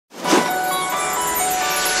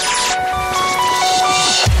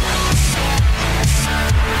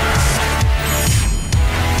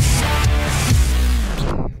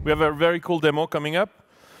we have a very cool demo coming up,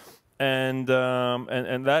 and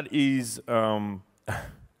that is that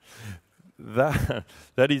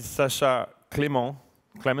is Sascha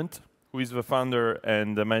Klement, who is the founder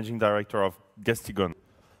and the managing director of Gestigon.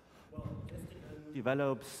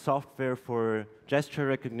 Develops software for gesture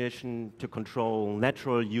recognition to control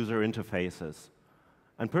natural user interfaces.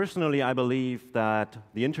 And personally, I believe that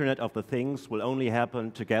the Internet of the Things will only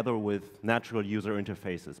happen together with natural user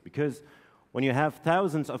interfaces, because when you have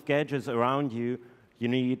thousands of gadgets around you, you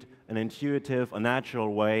need an intuitive, a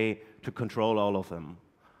natural way to control all of them.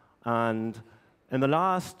 And in the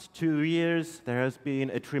last 2 years, there has been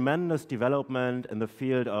a tremendous development in the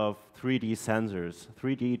field of 3D sensors,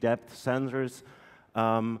 3D depth sensors,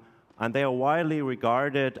 and they are widely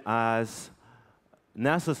regarded as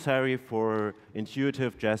necessary for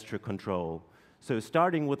intuitive gesture control. So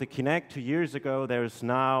starting with the Kinect 2 years ago, there's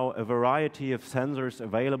now a variety of sensors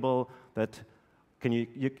available that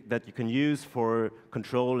you can use for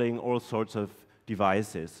controlling all sorts of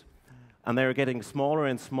devices. And they're getting smaller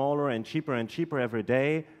and smaller and cheaper every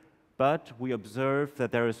day, but we observe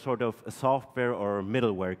that there is sort of a software or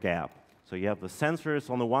middleware gap. So you have the sensors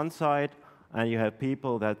on the one side, and you have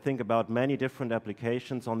people that think about many different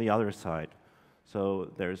applications on the other side.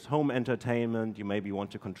 So there's home entertainment. You maybe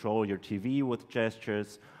want to control your TV with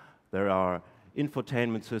gestures. There are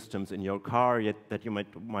infotainment systems in your car that you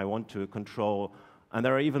might want to control. And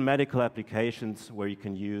there are even medical applications where you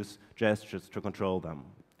can use gestures to control them.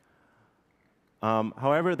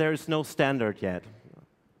 However, there is no standard yet.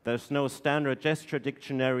 There's no standard gesture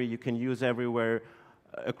dictionary you can use everywhere.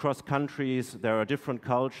 Across countries, there are different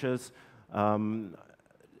cultures.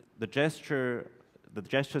 The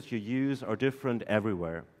gestures you use are different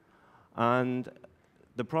everywhere. And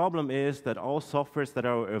the problem is that all softwares that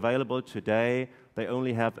are available today, they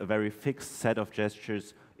only have a very fixed set of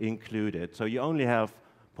gestures included. So you only have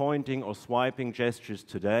pointing or swiping gestures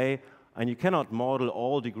today, and you cannot model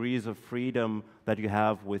all degrees of freedom that you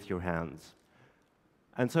have with your hands.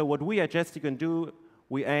 And so what we at Gestigon do,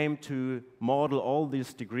 we aim to model all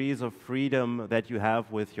these degrees of freedom that you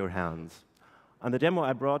have with your hands. And the demo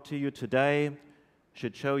I brought to you today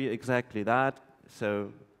should show you exactly that.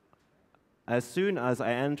 So as soon as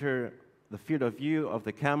I enter the field of view of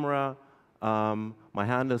the camera, my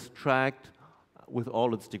hand is tracked with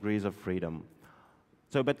all its degrees of freedom.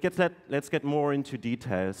 So, but let's get more into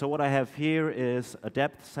detail. So what I have here is a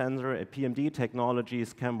depth sensor, a PMD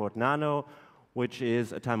Technologies Camboard Nano, which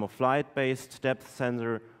is a time-of-flight-based depth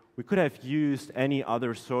sensor. We could have used any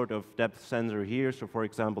other sort of depth sensor here, so for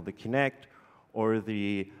example, the Kinect or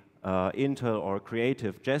the Intel or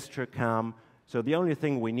Creative gesture cam. So the only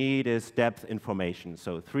thing we need is depth information,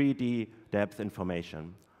 so 3D depth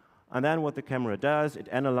information. And then what the camera does, it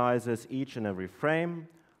analyzes each and every frame.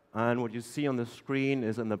 And what you see on the screen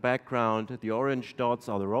is in the background, the orange dots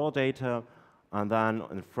are the raw data, and then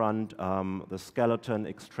in front, the skeleton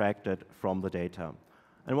extracted from the data.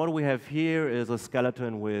 And what we have here is a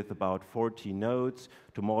skeleton with about 40 nodes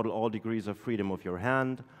to model all degrees of freedom of your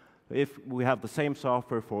hand. If we have the same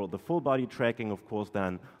software for the full body tracking, of course,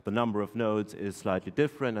 then the number of nodes is slightly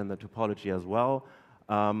different and the topology as well.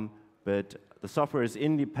 But the software is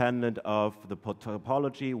independent of the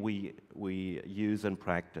topology we use in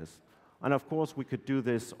practice. And of course, we could do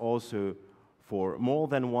this also for more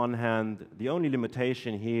than one hand. The only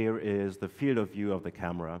limitation here is the field of view of the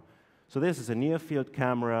camera. So this is a near-field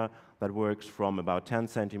camera that works from about 10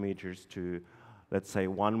 centimeters to, let's say,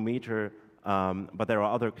 1 meter. But there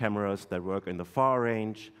are other cameras that work in the far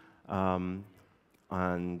range.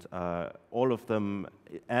 And all of them,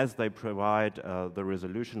 as they provide the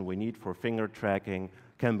resolution we need for finger tracking,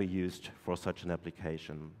 can be used for such an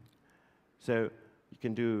application. So you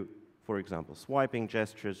can do, for example, swiping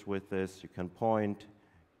gestures with this. You can point.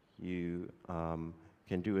 You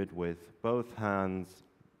can do it with both hands.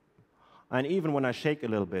 And even when I shake a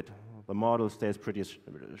little bit, the model stays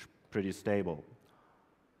pretty stable.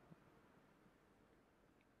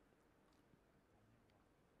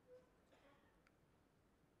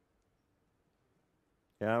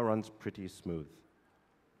 Yeah, runs pretty smooth.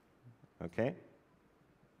 Okay?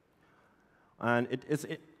 And it is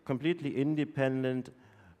completely independent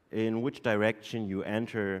in which direction you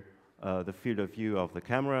enter the field of view of the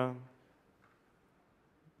camera.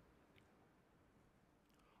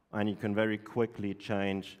 And you can very quickly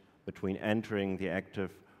change between entering the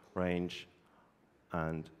active range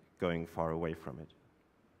and going far away from it.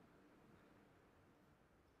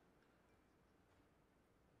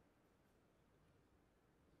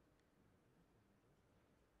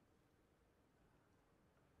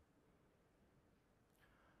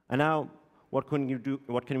 And now, what can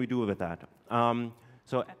we do with that?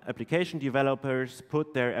 So application developers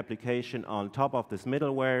put their application on top of this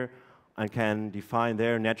middleware and can define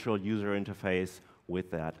their natural user interface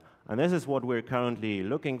with that. And this is what we're currently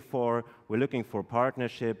looking for. We're looking for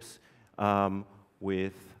partnerships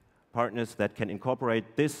with partners that can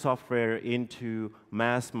incorporate this software into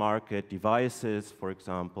mass market devices, for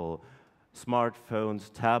example,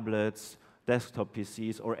 smartphones, tablets, desktop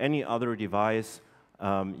PCs, or any other device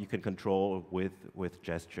you can control with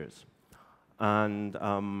gestures. And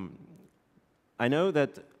I know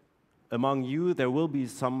that among you there will be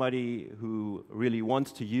somebody who really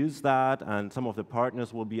wants to use that, and some of the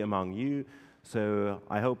partners will be among you. So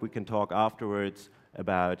I hope we can talk afterwards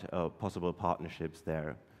about possible partnerships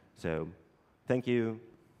there. So thank you.